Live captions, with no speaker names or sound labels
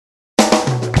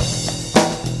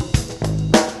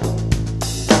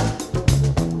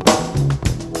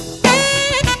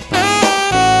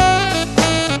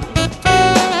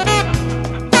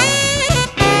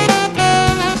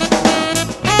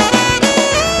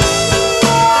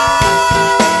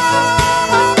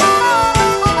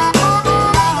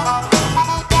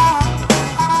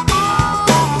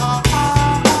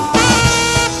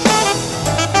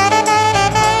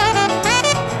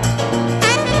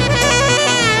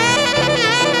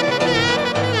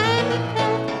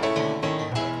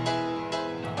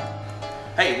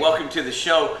to the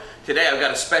show. Today I've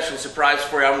got a special surprise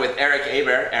for you. I'm with Eric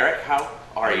Aber. Eric, how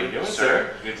are you doing,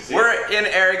 sir? Good to see you. We're in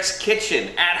Eric's kitchen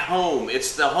at home.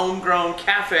 It's the Homegrown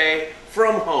Cafe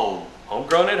from home.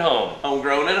 Homegrown at home.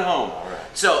 Homegrown at home. All right.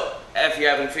 So, if you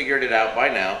haven't figured it out by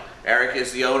now, Eric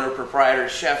is the owner, proprietor,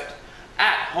 chef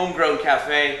at Homegrown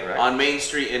Cafe on Main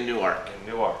Street in Newark. In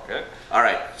Newark, okay. All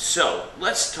right, so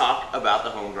let's talk about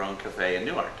the Homegrown Cafe in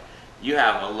Newark. You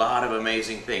have a lot of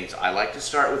amazing things. I like to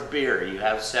start with beer. You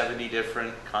have 70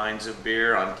 different kinds of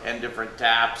beer on 10 different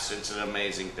taps. It's an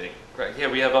amazing thing. Right.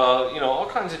 Yeah, we have all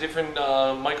kinds of different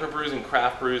microbrews and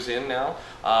craft brews in now.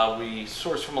 We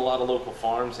source from a lot of local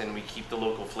farms, and we keep the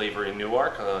local flavor in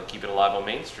Newark. Keep it alive on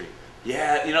Main Street.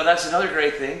 Yeah, that's another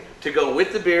great thing to go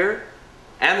with the beer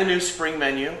and the new spring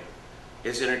menu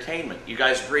is entertainment. You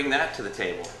guys bring that to the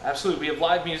table. Absolutely. We have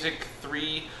live music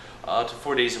 3 to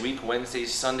 4 days a week.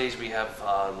 Wednesdays, Sundays we have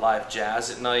live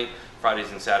jazz at night.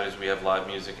 Fridays and Saturdays we have live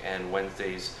music, and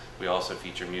Wednesdays we also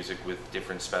feature music with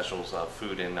different specials,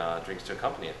 food and drinks to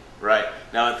accompany it. Right.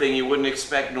 Now, a thing you wouldn't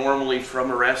expect normally from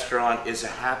a restaurant is a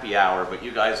happy hour, but you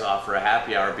guys offer a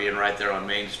happy hour being right there on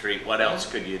Main Street. What else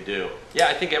could you do? Yeah,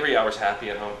 I think every hour's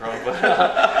happy at Homegrown,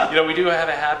 but we do have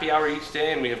a happy hour each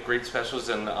day, and we have great specials,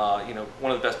 and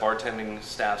one of the best bartending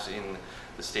staffs in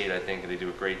the state, I think. They do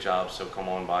a great job, so come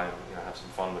on by and have some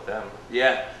fun with them.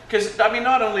 Yeah, because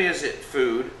not only is it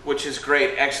food, which is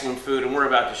great, excellent food, and we're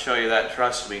about to show you that,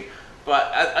 trust me,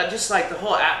 but I just like the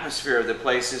whole atmosphere of the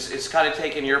place it's kind of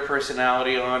taking your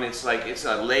personality on. It's like it's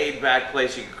a laid-back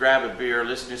place. You can grab a beer,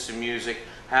 listen to some music,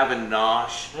 have a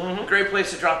nosh. A great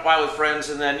place to drop by with friends,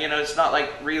 and then it's not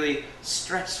like really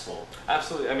stressful.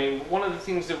 Absolutely. One of the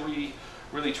things that we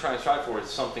really try and strive for is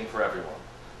something for everyone.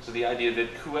 So the idea that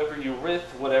whoever you're with,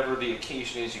 whatever the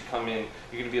occasion is you come in,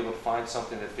 you're going to be able to find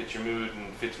something that fits your mood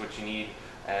and fits what you need,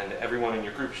 and everyone in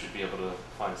your group should be able to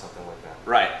find something like that.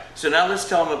 Right. So now let's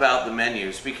tell them about the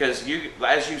menus, because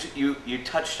as you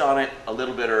touched on it a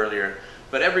little bit earlier,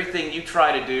 but everything you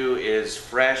try to do is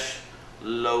fresh,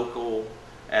 local,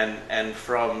 and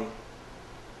from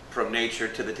nature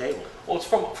to the table. Well, it's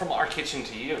from our kitchen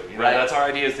to you. Right. That's our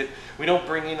idea, is that we don't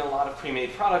bring in a lot of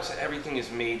pre-made products. Everything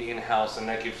is made in-house, and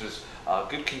that gives us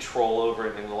good control over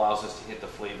it, and it allows us to hit the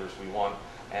flavors we want.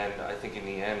 And I think in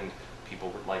the end,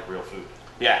 people like real food.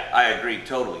 Yeah, I agree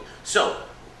totally. So,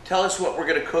 tell us what we're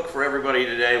going to cook for everybody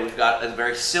today. We've got a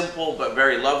very simple but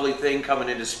very lovely thing coming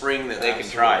into spring that they can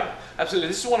try. Absolutely.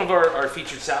 This is one of our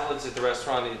featured salads at the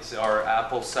restaurant. It's our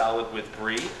apple salad with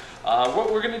brie.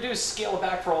 What we're going to do is scale it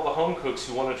back for all the home cooks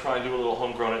who want to try and do a little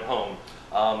homegrown at home.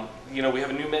 We have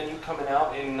a new menu coming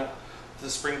out in the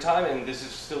springtime, and this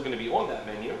is still going to be on that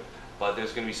menu. But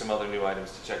there's going to be some other new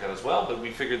items to check out as well. But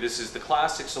we figured this is the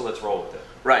classic, so let's roll with it.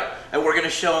 Right, and we're going to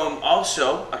show them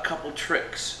also a couple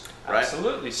tricks. Right?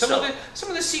 Absolutely. Some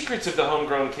of the secrets of the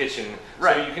Homegrown kitchen.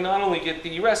 Right. So you can not only get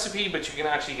the recipe, but you can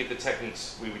actually get the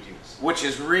techniques we would use. Which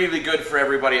is really good for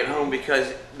everybody at home,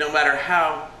 because no matter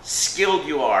how skilled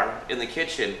you are in the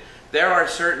kitchen, there are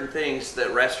certain things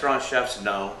that restaurant chefs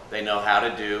know. They know how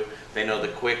to do. They know the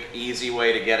quick, easy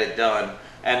way to get it done.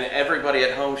 And everybody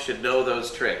at home should know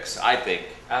those tricks, I think.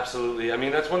 Absolutely.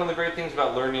 That's one of the great things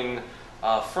about learning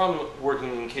from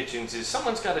working in kitchens, is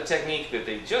someone's got a technique that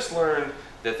they just learned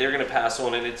that they're going to pass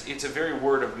on, and it's a very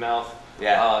word of mouth.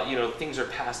 Yeah. Things are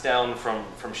passed down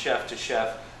from chef to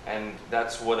chef, and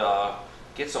that's what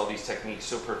gets all these techniques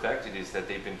so perfected, is that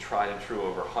they've been tried and true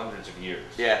over hundreds of years.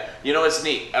 Yeah. It's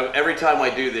neat. Every time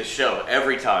I do this show,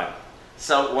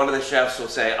 so one of the chefs will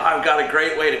say, I've got a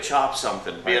great way to chop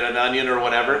something, be it an onion or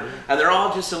whatever, and they're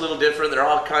all just a little different, they're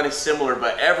all kind of similar,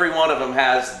 but every one of them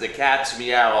has the cat's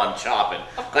meow on chopping,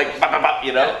 like,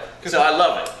 so I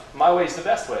love it. My way's the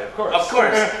best way, of course. Of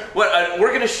course. We're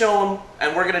going to show them,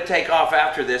 and we're going to take off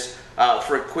after this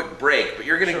for a quick break, but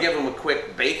you're going to give them a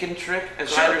quick bacon trick,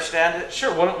 as I understand it?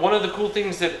 Sure. One of the cool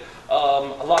things that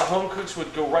a lot of home cooks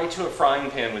would go right to a frying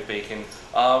pan with bacon.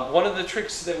 One of the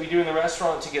tricks that we do in the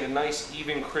restaurant to get a nice,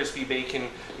 even, crispy bacon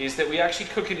is that we actually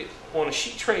cook it on a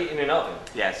sheet tray in an oven.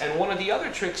 Yes. And one of the other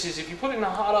tricks is if you put it in a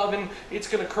hot oven, it's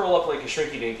going to curl up like a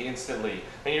shrinky dink instantly,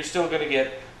 and you're still going to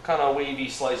get kind of wavy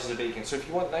slices of bacon. So if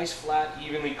you want nice, flat,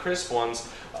 evenly crisp ones,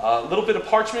 a little bit of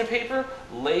parchment paper,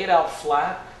 lay it out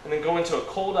flat, and then go into a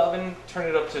cold oven, turn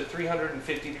it up to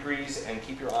 350 degrees, and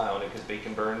keep your eye on it, because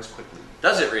bacon burns quickly.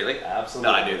 Does it really?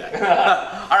 Absolutely. No, I knew that.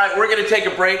 All right, we're going to take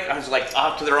a break. I was like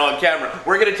off to the wrong camera.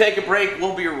 We're going to take a break.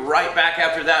 We'll be right back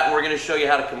after that, and we're going to show you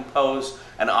how to compose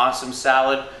an awesome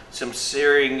salad. Some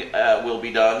searing will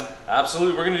be done.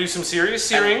 Absolutely. We're going to do some serious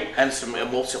searing. And some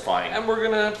emulsifying. And we're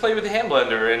going to play with the hand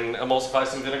blender and emulsify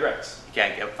some vinaigrettes. You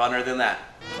can't get funner than that.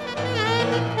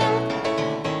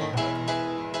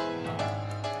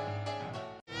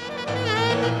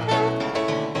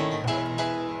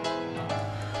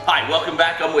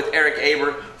 back. I'm with Eric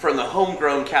Aber from the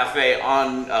HomeGrown Cafe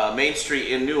on Main Street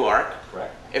in Newark.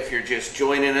 Correct. If you're just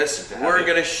joining us, we're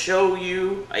going to show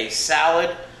you a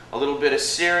salad, a little bit of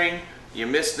searing. You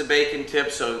missed the bacon tip,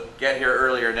 so get here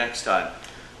earlier next time.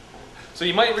 So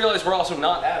you might realize we're also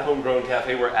not at HomeGrown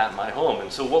Cafe, we're at my home.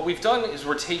 And so what we've done is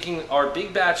we're taking our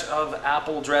big batch of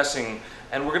apple dressing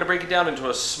and we're gonna break it down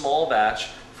into a small batch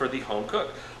for the home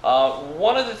cook.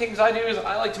 One of the things I do is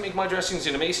I like to make my dressings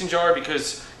in a mason jar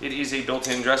because it is a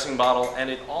built-in dressing bottle and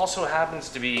it also happens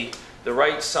to be the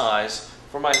right size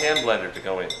for my hand blender to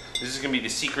go in. This is gonna be the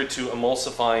secret to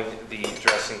emulsifying the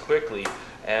dressing quickly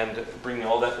and bringing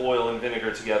all that oil and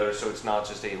vinegar together so it's not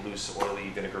just a loose, oily,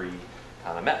 vinegary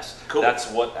kind of mess. Cool. That's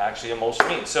what actually emulsion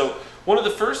means. So one of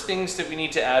the first things that we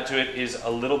need to add to it is a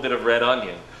little bit of red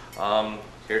onion.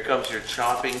 Here comes your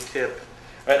chopping tip.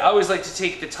 Right, I always like to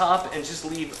take the top and just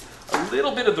leave a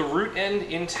little bit of the root end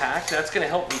intact. That's going to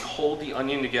help me hold the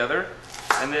onion together.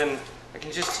 And then I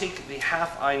can just take the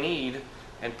half I need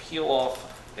and peel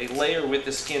off a layer with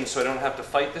the skin so I don't have to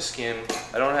fight the skin.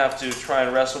 I don't have to try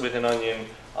and wrestle with an onion.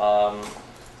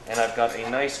 And I've got a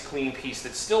nice clean piece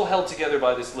that's still held together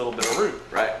by this little bit of root.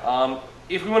 Right.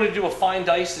 If we want to do a fine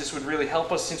dice, this would really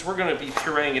help us. Since we're going to be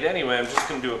pureeing it anyway, I'm just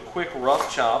going to do a quick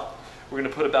rough chop. We're going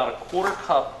to put about a 1/4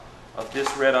 cup of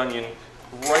this red onion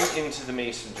right into the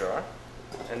mason jar.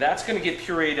 And that's going to get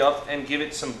pureed up and give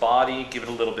it some body, give it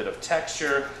a little bit of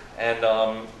texture, and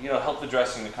help the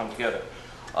dressing to come together.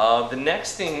 The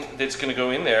next thing that's going to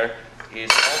go in there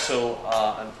is also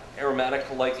an aromatic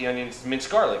like the onions, minced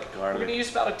garlic. We're going to use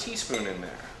about a teaspoon in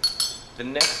there. The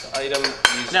next item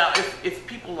is... Now, if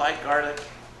people like garlic,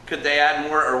 could they add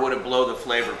more or would it blow the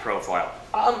flavor profile?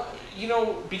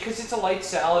 Because it's a light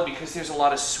salad, because there's a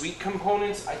lot of sweet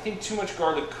components, I think too much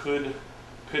garlic could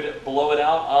blow it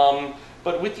out.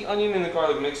 But with the onion and the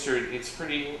garlic mixture, it's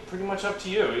pretty much up to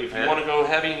you. If you want to go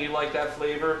heavy and you like that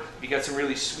flavor, if you got some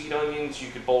really sweet onions,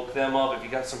 you could bulk them up. If you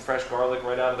got some fresh garlic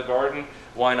right out of the garden,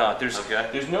 why not?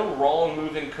 There's no wrong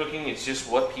move in cooking. It's just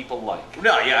what people like.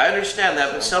 No, yeah, I understand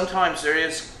that, but sometimes there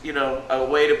is, a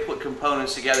way to put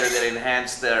components together that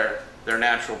enhance their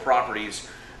natural properties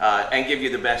and give you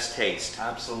the best taste.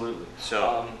 Absolutely.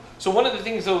 So one of the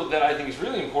things, though, that I think is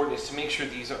really important is to make sure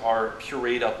these are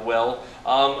pureed up well.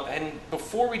 And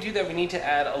before we do that, we need to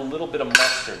add a little bit of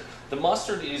mustard. The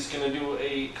mustard is going to do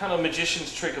a kind of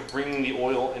magician's trick of bringing the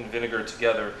oil and vinegar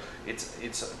together.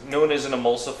 It's known as an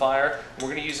emulsifier. We're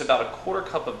going to use about a 1/4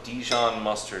 cup of Dijon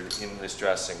mustard in this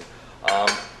dressing.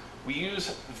 We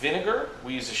use vinegar.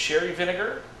 We use a sherry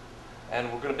vinegar.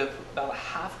 And we're going to put about a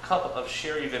 1/2 cup of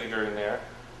sherry vinegar in there.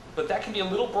 But that can be a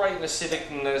little bright and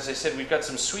acidic, and as I said, we've got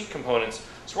some sweet components.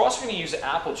 So we're also going to use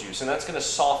apple juice, and that's going to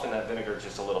soften that vinegar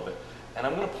just a little bit. And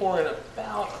I'm going to pour in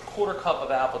about a 1/4 cup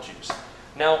of apple juice.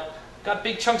 Now, got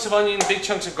big chunks of onion, big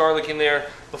chunks of garlic in there.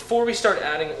 Before we start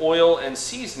adding oil and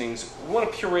seasonings, we want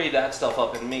to puree that stuff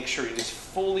up and make sure it is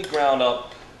fully ground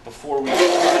up before we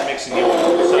start mixing the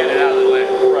oil. So, get it out of the way.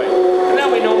 Right. And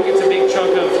that way no one gets a big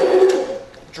chunk of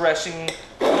dressing,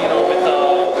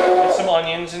 with some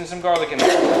onions and some garlic in there.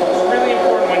 It's really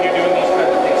important when you're doing these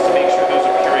kinds of things to make sure those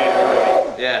are pureed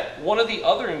early. Yeah. One of the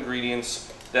other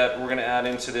ingredients that we're going to add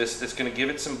into this that's going to give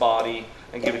it some body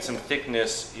and give it some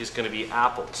thickness is going to be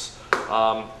apples.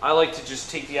 I like to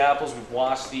just take the apples, we've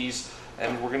washed these,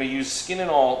 and we're going to use skin and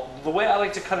all. The way I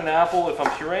like to cut an apple if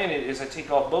I'm pureeing it is I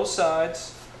take off both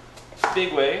sides,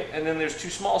 big way, and then there's 2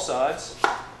 small sides,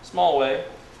 small way,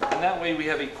 and that way we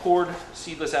have a cored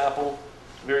seedless apple.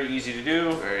 Very easy to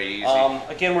do. Very easy.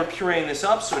 Again, we're pureeing this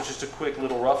up, so it's just a quick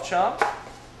little rough chop,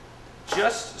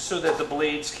 just so that the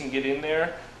blades can get in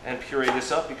there and puree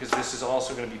this up, because this is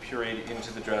also going to be pureed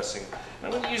into the dressing. And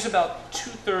I'm going to use about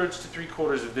 2/3 to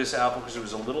 3/4 of this apple because it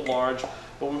was a little large,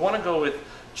 but we want to go with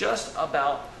just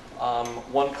about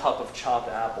 1 cup of chopped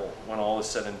apple when all is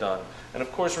said and done. And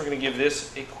of course, we're going to give this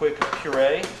a quick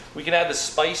puree. We can add the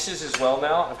spices as well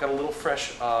now. I've got a little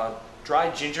fresh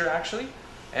dried ginger actually.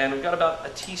 And we've got about a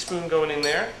teaspoon going in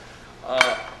there.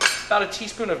 About a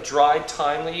teaspoon of dried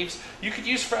thyme leaves. You could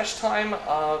use fresh thyme,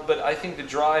 but I think the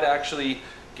dried actually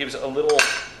gives a little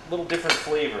different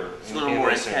flavor. It's a little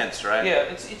more intense, right?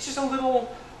 Yeah, it's just a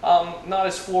little not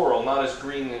as floral, not as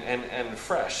green and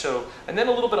fresh. So, and then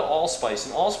a little bit of allspice.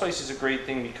 And allspice is a great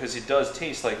thing because it does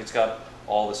taste like it's got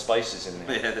all the spices in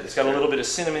there. Yeah, it's got a little bit of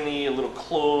cinnamony, a little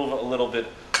clove, a little bit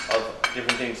of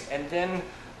different things. And then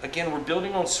again, we're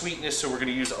building on sweetness, so we're going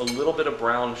to use a little bit of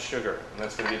brown sugar, and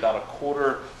that's going to be about a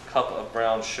 1/4 cup of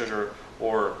brown sugar,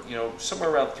 or somewhere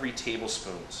around 3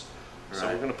 tablespoons. Right. So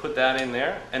we're going to put that in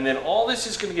there, and then all this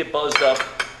is going to get buzzed up,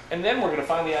 and then we're going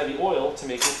to finally add the oil to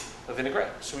make it a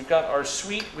vinaigrette. So we've got our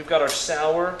sweet, we've got our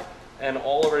sour, and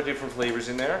all of our different flavors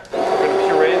in there. We're going to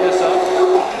puree this up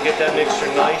and get that mixture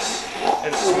nice and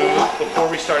smooth before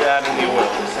we start adding the oil.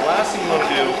 Because the last thing we want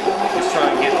to do is try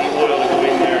and get the oil to go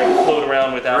in there and float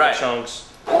around with apple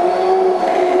chunks. So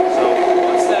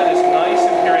once that is nice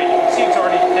and pureed, you can see it's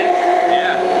already thick.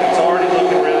 Yeah. It's already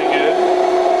looking really good.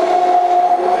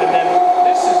 And then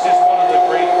this is just one of the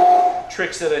great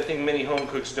tricks that I think many home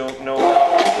cooks don't know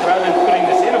about. Rather than putting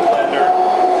this in a blender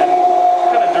and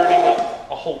kind of dirtying up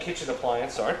a whole kitchen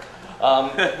appliance,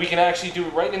 we can actually do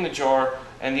it right in the jar,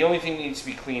 and the only thing that needs to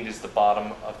be cleaned is the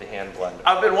bottom of the hand blender.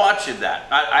 I've been watching that.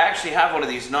 I actually have one of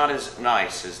these, not as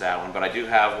nice as that one, but I do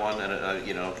have one, and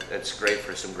you know, it's great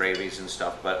for some gravies and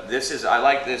stuff. But this is, I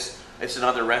like this. It's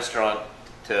another restaurant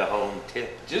to home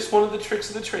tip. Just one of the tricks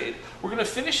of the trade. We're going to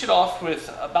finish it off with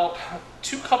about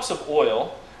 2 cups of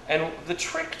oil, and the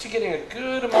trick to getting a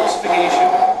good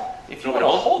emulsification, if you want to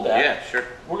hold that, yeah, sure.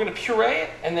 We're going to puree it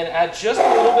and then add just a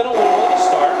little bit of oil at the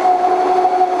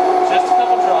start, just a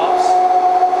couple drops,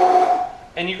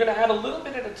 and you're going to add a little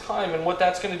bit at a time, and what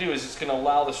that's going to do is it's going to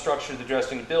allow the structure of the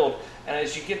dressing to build, and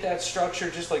as you get that structure,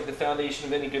 just like the foundation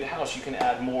of any good house, you can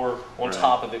add more on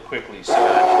top of it quickly.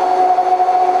 So.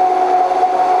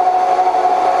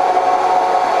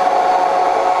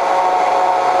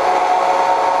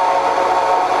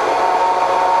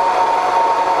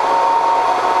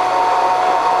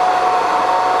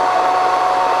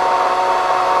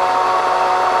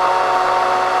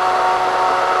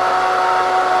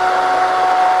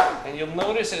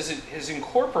 As it is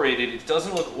incorporated, it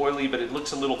doesn't look oily, but it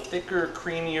looks a little thicker,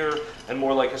 creamier, and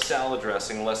more like a salad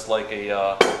dressing, less like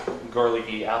a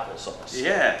garlicky applesauce.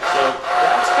 Yeah. So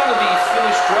that's kind of the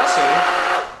finished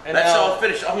dressing. And that's now, all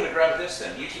finished. I'm going to grab this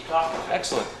then. You keep talking.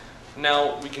 Excellent.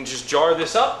 Now we can just jar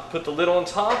this up, put the lid on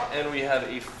top, and we have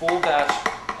a full batch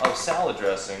of salad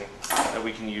dressing that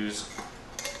we can use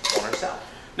on our salad.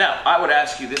 Now, I would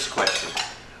ask you this question.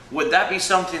 Would that be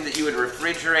something that you would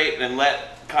refrigerate and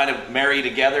let kind of marry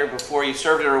together before you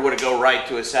served it, or would it go right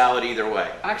to a salad either way?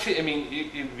 Actually, I mean,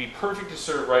 it would be perfect to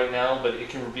serve right now, but it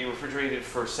can be refrigerated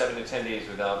for 7 to 10 days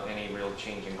without any real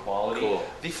change in quality. Cool.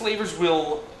 The flavors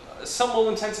will, some will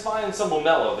intensify and some will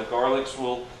mellow. The garlics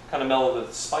will kind of mellow,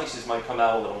 the spices might come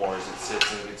out a little more as it sits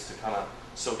and gets to kind of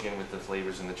soak in with the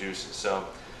flavors and the juices. So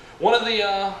one of the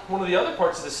other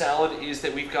parts of the salad is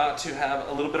that we've got to have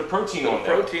a little bit of protein on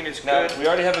there. Protein is now, good. We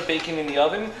already have a bacon in the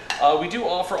oven. We do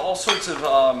offer all sorts of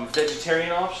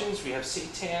vegetarian options. We have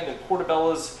seitan and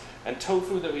portobellos and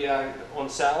tofu that we add on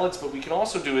salads, but we can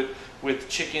also do it with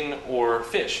chicken or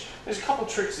fish. There's a couple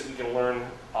tricks that we can learn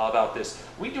about this.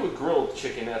 We do a grilled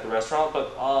chicken at the restaurant,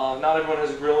 but not everyone has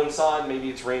a grill inside.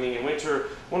 Maybe it's raining in winter.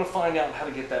 Want to find out how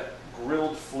to get that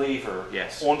grilled flavor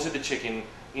onto the chicken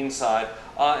inside.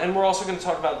 And we're also going to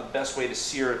talk about the best way to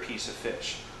sear a piece of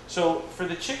fish. So for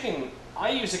the chicken, I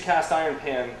use a cast iron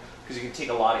pan because you can take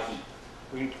a lot of heat.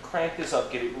 We can crank this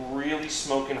up, get it really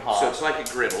smoking hot. So it's like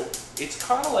a griddle. It's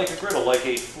kind of like a griddle, like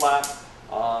a flat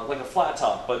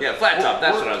top. But yeah, flat top.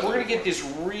 That's what I was. We're going to get this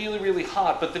really, really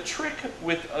hot. But the trick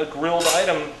with a grilled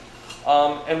item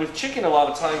and with chicken a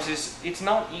lot of times is it's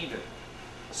not even.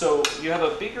 So you have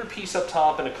a bigger piece up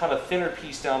top and a kind of thinner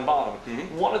piece down bottom.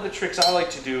 Mm-hmm. One of the tricks I like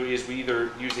to do is we either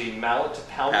use a mallet to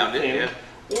pound it thin,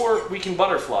 or we can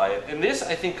butterfly it. And this,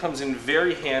 I think, comes in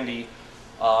very handy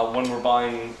when we're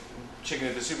buying chicken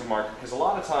at the supermarket, because a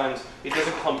lot of times it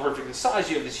doesn't come perfect in size.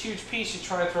 You have this huge piece, you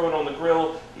try and throw it on the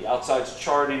grill, the outside's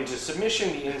charred into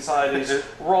submission, the inside is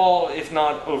raw, if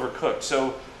not overcooked.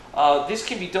 So this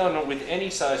can be done with any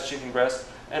size chicken breast.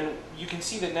 And you can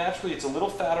see that naturally it's a little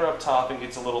fatter up top and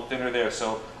gets a little thinner there.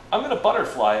 So I'm going to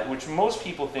butterfly it, which most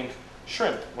people think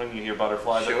shrimp when you hear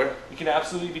butterfly. Sure. But you can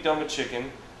absolutely be done with chicken.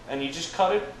 And you just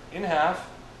cut it in half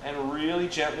and really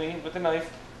gently with a knife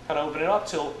kind of open it up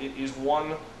till it is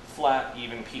one flat,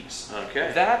 even piece.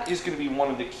 Okay. That is going to be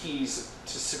one of the keys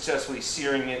to successfully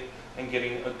searing it and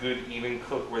getting a good even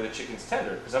cook where the chicken's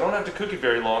tender. Because I don't have to cook it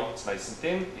very long. It's nice and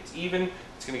thin, it's even.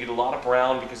 It's going to get a lot of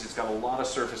brown because it's got a lot of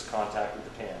surface contact with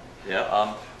the pan.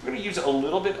 Yeah. We're going to use a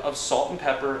little bit of salt and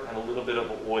pepper and a little bit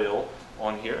of oil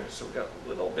on here. So we've got a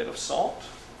little bit of salt,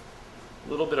 a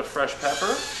little bit of fresh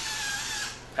pepper.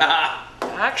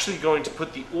 I'm actually going to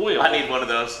put the oil I need one of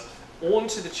those.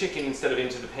 onto the chicken instead of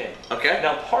into the pan. Okay.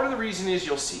 Now part of the reason is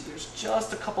you'll see there's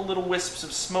just a couple little wisps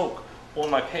of smoke on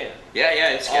my pan. Yeah,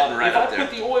 it's getting right up there. If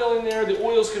I put the oil in there, the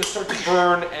oil's going to start to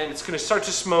burn and it's going to start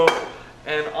to smoke.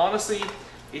 And honestly,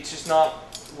 it's just not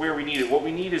where we need it. What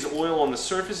we need is oil on the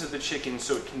surface of the chicken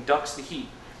so it conducts the heat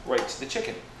right to the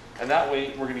chicken. And that way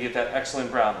we're going to get that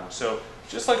excellent browning. So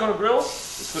just like on a grill,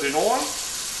 we put it on.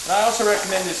 And I also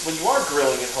recommend this when you are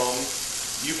grilling at home,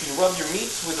 You can rub your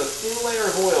meats with a thin layer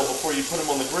of oil before you put them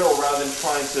on the grill rather than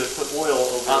trying to put oil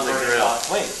over on the grill. Hot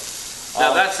flame.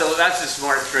 Now that's a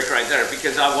smart trick right there,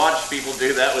 because I watch people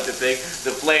do that with the thing.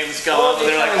 The flames go up, and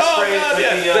they're like, oh god,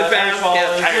 the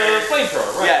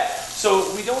flamethrower, right? Yeah.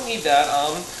 So we don't need that.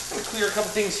 I'm going to clear a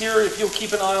couple things here. If you'll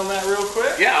keep an eye on that real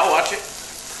quick. Yeah, I'll watch it.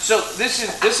 So this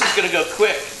is going to go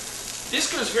quick.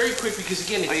 This goes very quick because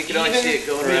again, it's you can only see it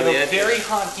going around the edges. Very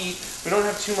hot heat. We don't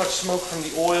have too much smoke from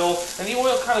the oil, and the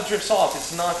oil kind of drifts off.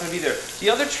 It's not going to be there.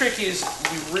 The other trick is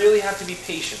we really have to be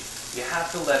patient. You have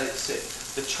to let it sit.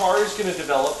 The char is going to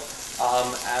develop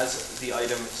as the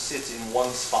item sits in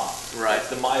one spot. Right. It's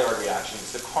the Maillard reaction.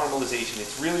 It's the caramelization.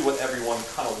 It's really what everyone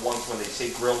kind of wants when they say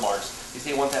grill marks, is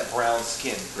they want that brown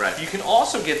skin. Right. You can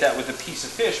also get that with a piece of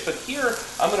fish, but here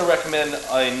I'm going to recommend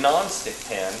a non-stick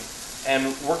pan,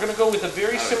 and we're going to go with a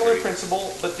very similar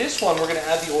principle, but this one we're going to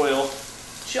add the oil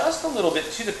just a little bit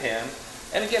to the pan,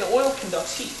 and again, oil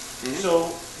conducts heat. So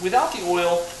without the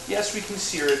oil, yes, we can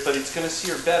sear it, but it's going to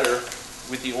sear better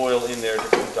with the oil in there to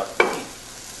conduct the heat.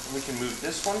 And we can move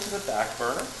this one to the back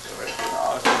burner.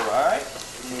 Alright.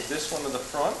 Move this one to the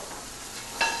front.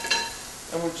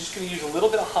 And we're just going to use a little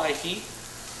bit of high heat.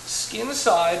 Skin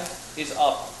side is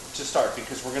up to start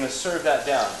because we're going to serve that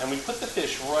down. And we put the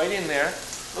fish right in there.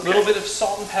 A little bit of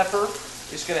salt and pepper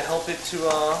is going to help it to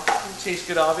taste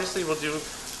good, obviously. We'll do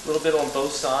a little bit on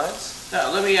both sides. Now,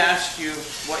 let me ask you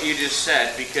what you just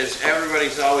said, because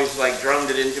everybody's always like drummed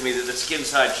it into me that the skin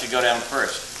side should go down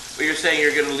first. But you're saying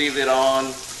you're going to leave it on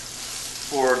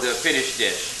for the finished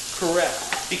dish.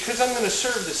 Correct. Because I'm going to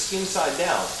serve the skin side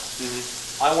down,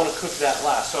 I want to cook that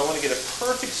last. So I want to get a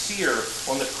perfect sear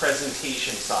on the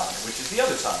presentation side, which is the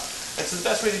other side. And so the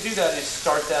best way to do that is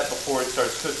start that before it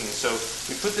starts cooking. So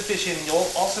we put the fish in. You'll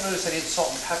also notice I didn't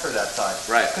salt and pepper that side.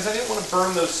 Right. Because I didn't want to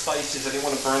burn those spices. I didn't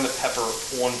want to burn the pepper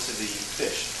onto the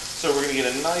fish. So we're going to get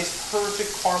a nice,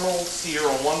 perfect caramel sear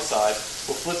on one side.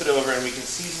 We'll flip it over and we can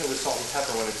season it with salt and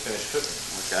pepper when it's finished cooking.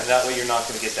 Okay. And that way you're not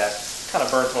going to get that kind of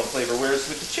burnt on flavor. Whereas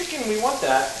with the chicken, we want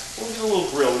that. We want to get a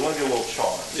little grill. We want to get a little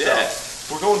char. Yeah.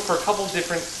 So we're going for a couple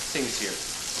different things here.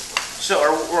 So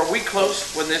are we close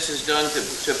when this is done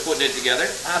to putting it together?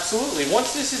 Absolutely.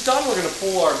 Once this is done, we're going to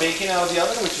pull our bacon out of the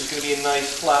oven, which is going to be a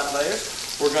nice flat layer.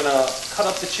 We're going to cut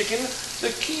up the chicken.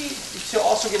 The key to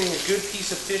also getting a good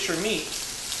piece of fish or meat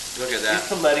is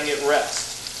to letting it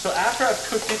rest. So after I've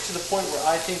cooked it to the point where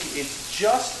I think it's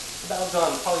just about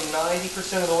done, probably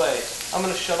 90% of the way, I'm going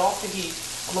to shut off the heat.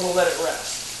 I'm going to let it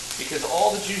rest because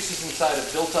all the juices inside have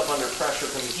built up under pressure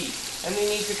from the heat. And they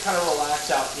need to kind of relax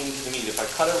out into the meat. If I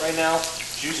cut it right now,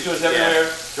 juice goes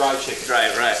everywhere, dry chicken.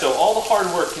 Right. So all the hard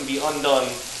work can be undone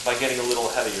by getting a little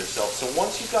ahead of yourself. So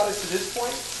once you've got it to this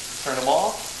point, turn them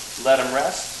off, let them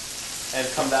rest, and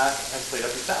come back and plate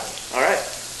up your salad. All right.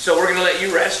 So we're going to let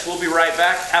you rest. We'll be right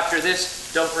back. After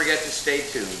this, don't forget to stay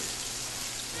tuned.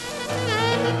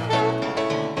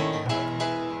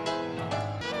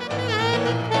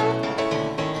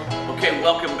 Okay,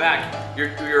 welcome back.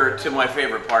 You're to my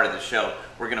favorite part of the show.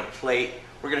 We're going to plate.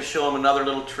 We're going to show them another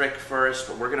little trick first,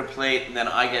 but we're going to plate, and then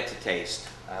I get to taste.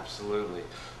 Absolutely.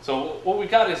 So what we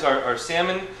got is our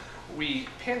salmon. We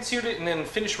pan-seared it and then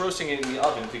finished roasting it in the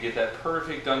oven to get that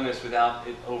perfect doneness without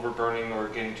it overburning or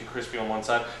getting too crispy on one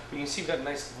side. But you can see we've got a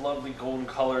nice, lovely golden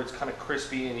color. It's kind of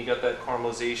crispy, and you got that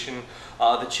caramelization.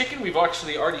 The chicken we've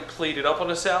actually already plated up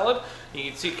on a salad. You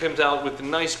can see it comes out with the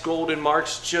nice golden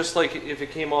marks, just like if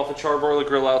it came off a charbroiler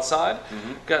grill outside.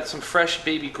 Got some fresh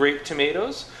baby grape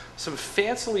tomatoes, some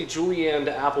fancily julienned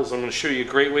apples. I'm going to show you a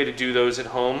great way to do those at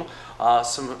home.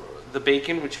 The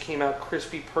bacon, which came out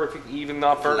crispy, perfect, even,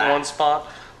 not burnt in one spot.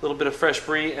 A little bit of fresh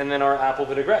brie, and then our apple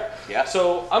vinaigrette. Yeah.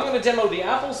 So I'm going to demo the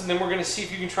apples, and then we're going to see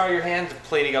if you can try your hand at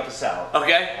plating up a salad.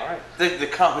 Okay. All right. The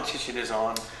competition is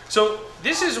on. So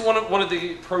this is one of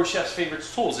the pro chef's favorite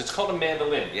tools. It's called a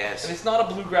mandolin. Yes. And it's not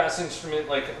a bluegrass instrument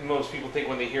like most people think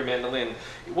when they hear mandolin.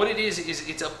 What it is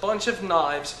it's a bunch of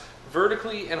knives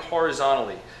vertically and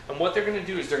horizontally. And what they're going to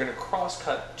do is they're going to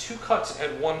cross-cut 2 cuts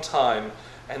at one time,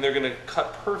 and they're going to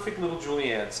cut perfect little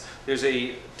juliennes. There's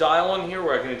a dial on here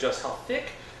where I can adjust how thick,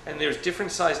 and there's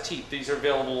different size teeth. These are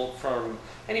available from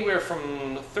anywhere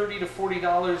from $30 to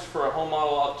 $40 for a home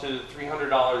model up to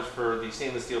 $300 for the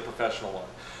stainless steel professional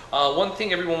one. One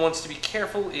thing everyone wants to be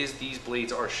careful is these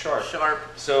blades are sharp.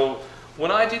 So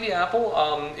when I do the apple,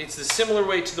 it's the similar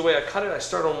way to the way I cut it. I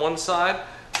start on one side,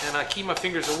 and I keep my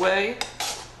fingers away,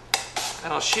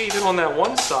 and I'll shave it on that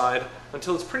one side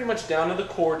until it's pretty much down to the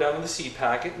core, down to the seed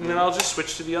packet, and then I'll just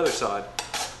switch to the other side.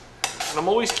 And I'm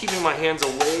always keeping my hands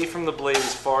away from the blade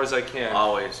as far as I can.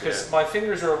 Always, because my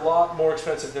fingers are a lot more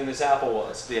expensive than this apple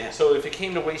was. Yeah. So if it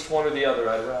came to waste one or the other,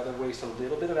 I'd rather waste a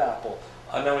little bit of apple.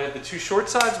 Now we have the 2 short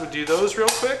sides. We'll do those real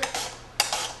quick.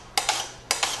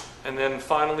 And then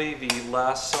finally the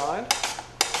last side.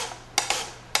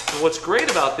 And what's great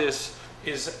about this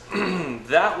is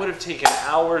that would have taken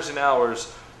hours and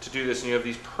hours to do this, and you have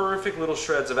these perfect little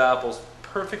shreds of apples,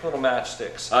 perfect little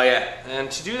matchsticks. Oh yeah.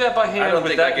 And to do that by hand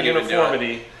with that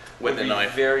uniformity with would a be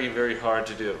knife. very, very hard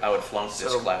to do. I would flunk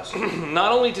this class.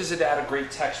 Not only does it add a great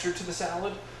texture to the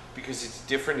salad, because it's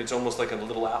different, it's almost like a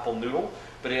little apple noodle,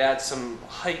 but it adds some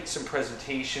height, some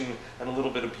presentation, and a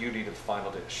little bit of beauty to the final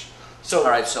dish. So, all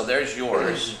right, so there's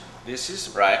yours. This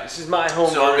is right. This is my home.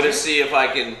 So I'm going to see if I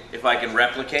can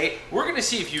replicate. We're going to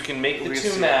see if you can make the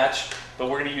 2 match, but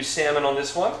we're going to use salmon on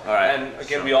this one. All right. And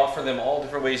again, we offer them all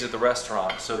different ways at the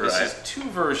restaurant. So this is 2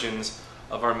 versions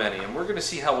of our menu, and we're going to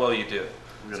see how well you do.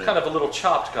 It's kind of a little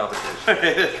chopped competition.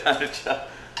 It is kind of chopped.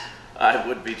 I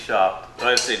would be chopped.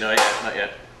 Let's see. No, not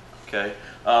yet. Okay.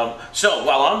 So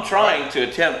while I'm trying to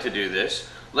attempt to do this,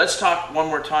 let's talk one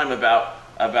more time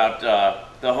about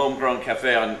the Homegrown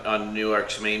Cafe on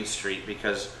Newark's Main Street,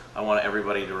 because I want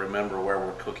everybody to remember where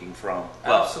we're cooking from.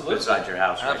 Well, Absolutely. Besides your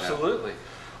house right Absolutely. now.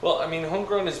 Well, I mean,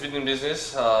 Homegrown has been in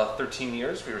business 13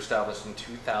 years. We were established in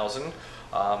 2000.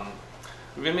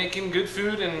 We've been making good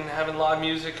food and having live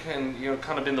music and, you know,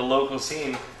 kind of been the local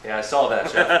scene. Yeah, I saw that,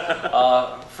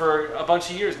 Jeff. For a bunch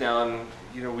of years now, and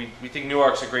you know, we think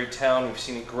Newark's a great town. We've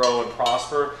seen it grow and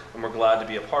prosper, and we're glad to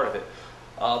be a part of it.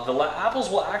 The apples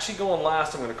will actually go on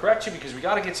last. I'm going to correct you because we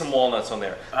got to get some walnuts on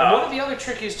there. And one of the other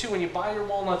trick is too, when you buy your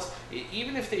walnuts,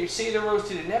 even if they say they're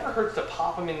roasted, it never hurts to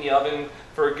pop them in the oven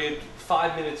for a good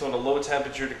 5 minutes on a low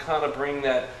temperature to kind of bring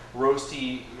that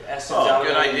roasty essence out of it.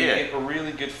 Good idea. You get a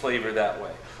really good flavor that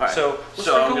way. Right. So we'll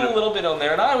sprinkle a little bit on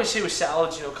there. And I always say with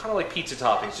salads, you know, kind of like pizza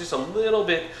toppings, just a little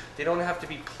bit. They don't have to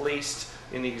be placed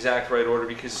in the exact right order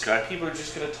because people are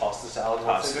just going to toss the salad.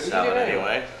 Toss the salad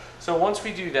anyway. So once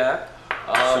we do that,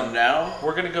 so now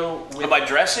we're going to go with... Am I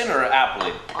dressing or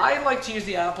appling? I like to use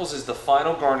the apples as the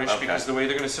final garnish because the way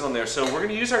they're going to sit on there. So we're going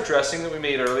to use our dressing that we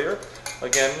made earlier.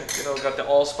 Again, you know, got the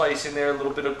allspice in there, a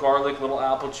little bit of garlic, little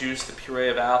apple juice, the puree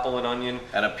of apple and onion.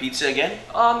 And a pizza again?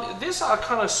 This I'll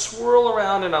kind of swirl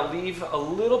around and I'll leave a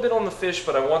little bit on the fish,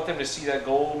 but I want them to see that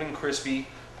golden crispy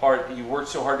part. You worked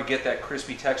so hard to get that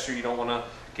crispy texture, you don't want to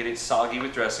get it soggy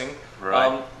with dressing.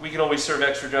 Right. We can always serve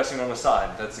extra dressing on the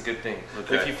side. That's a good thing.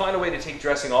 Okay. If you find a way to take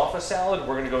dressing off a salad,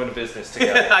 we're going to go into business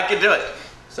together. I can do it.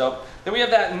 So then we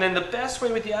have that, and then the best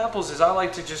way with the apples is I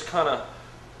like to just kind of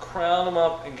crown them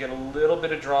up and get a little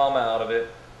bit of drama out of it.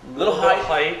 A little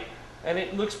height, and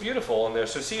it looks beautiful in there.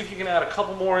 So see if you can add a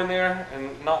couple more in there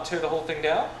and not tear the whole thing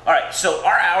down. All right, so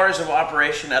our hours of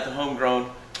operation at the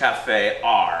Homegrown Cafe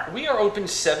are? We are open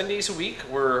 7 days a week.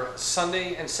 We're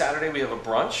Sunday and Saturday we have a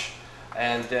brunch,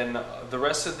 and then the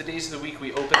rest of the days of the week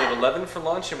we open at 11 for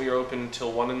lunch, and we are open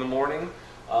until 1 in the morning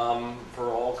for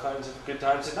all kinds of good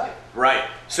times at night. Right.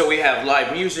 So we have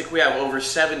live music. We have over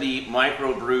 70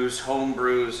 micro brews, home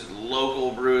brews,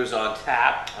 local brews on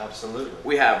tap. Absolutely.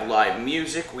 We have live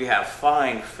music. We have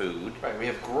fine food. Right. We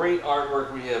have great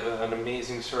artwork. We have an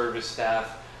amazing service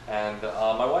staff. And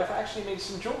my wife actually made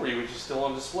some jewelry, which is still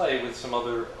on display with some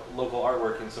other local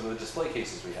artwork in some of the display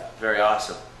cases we have. Very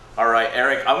awesome. All right,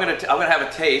 Eric, I'm gonna have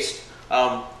a taste.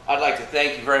 I'd like to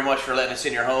thank you very much for letting us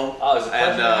in your home. Oh, it's a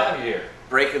pleasure to have you here.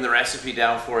 Breaking the recipe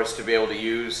down for us to be able to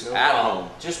use at home.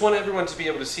 Just want everyone to be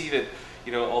able to see that,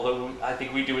 you know, although I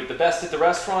think we do it the best at the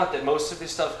restaurant, that most of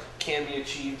this stuff can be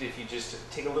achieved if you just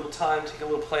take a little time, take a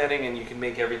little planning, and you can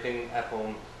make everything at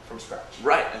home from scratch.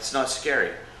 Right, it's not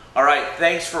scary. All right,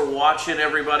 thanks for watching,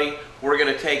 everybody. We're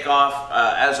gonna take off.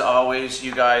 As always,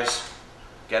 you guys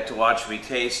get to watch me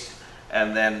taste,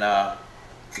 and then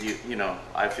you know,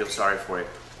 I feel sorry for you.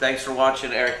 Thanks for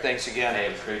watching, Eric. Thanks again. Hey,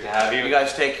 it's great to have you. You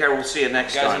guys take care. We'll see you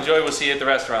next time. You guys enjoy. We'll see you at the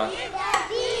restaurant.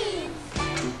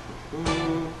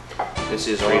 This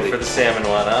is going really for the salmon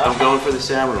one, huh? I'm going for the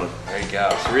salmon one. There you go.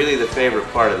 It's really the favorite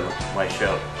part of my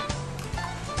show.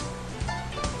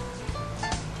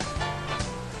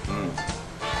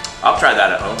 I'll try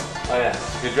that at home. Oh yeah,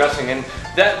 good dressing, and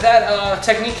that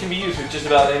technique can be used with just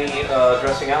about any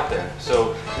dressing out there.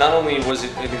 So not only was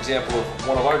it an example of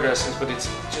one of our dressings, but it's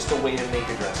just a way to make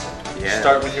a dressing. Yeah.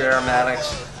 Start with your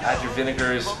aromatics, add your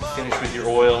vinegars, finish with your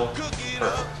oil.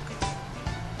 Perfect.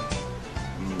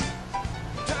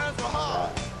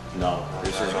 No,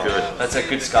 this is good. That's a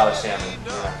good Scottish salmon.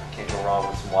 Yeah, can't go wrong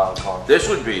with some wild card. This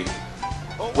would be,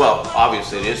 well,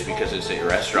 obviously it is because it's at your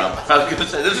restaurant. I was going to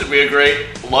say, this would be a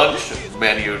great lunch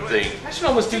menu thing. I should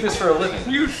almost do this for a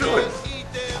living. You should.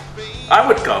 I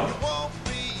would come.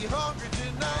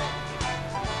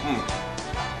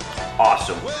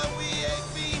 Awesome.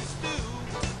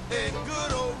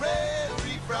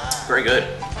 very good.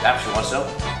 Actually, want some?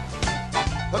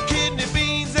 Kidney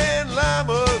beans and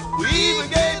llamas. We even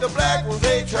gave the black ones